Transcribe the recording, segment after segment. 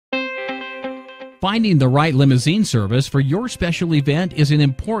Finding the right limousine service for your special event is an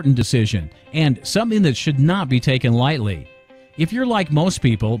important decision and something that should not be taken lightly. If you're like most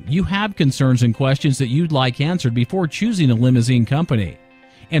people, you have concerns and questions that you'd like answered before choosing a limousine company.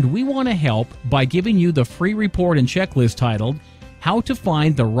 And we want to help by giving you the free report and checklist titled, How to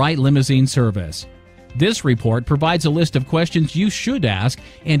Find the Right Limousine Service. This report provides a list of questions you should ask,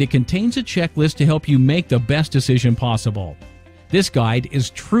 and it contains a checklist to help you make the best decision possible. This guide is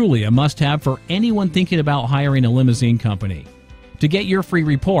truly a must-have for anyone thinking about hiring a limousine company. To get your free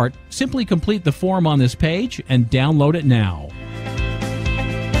report, simply complete the form on this page and download it now.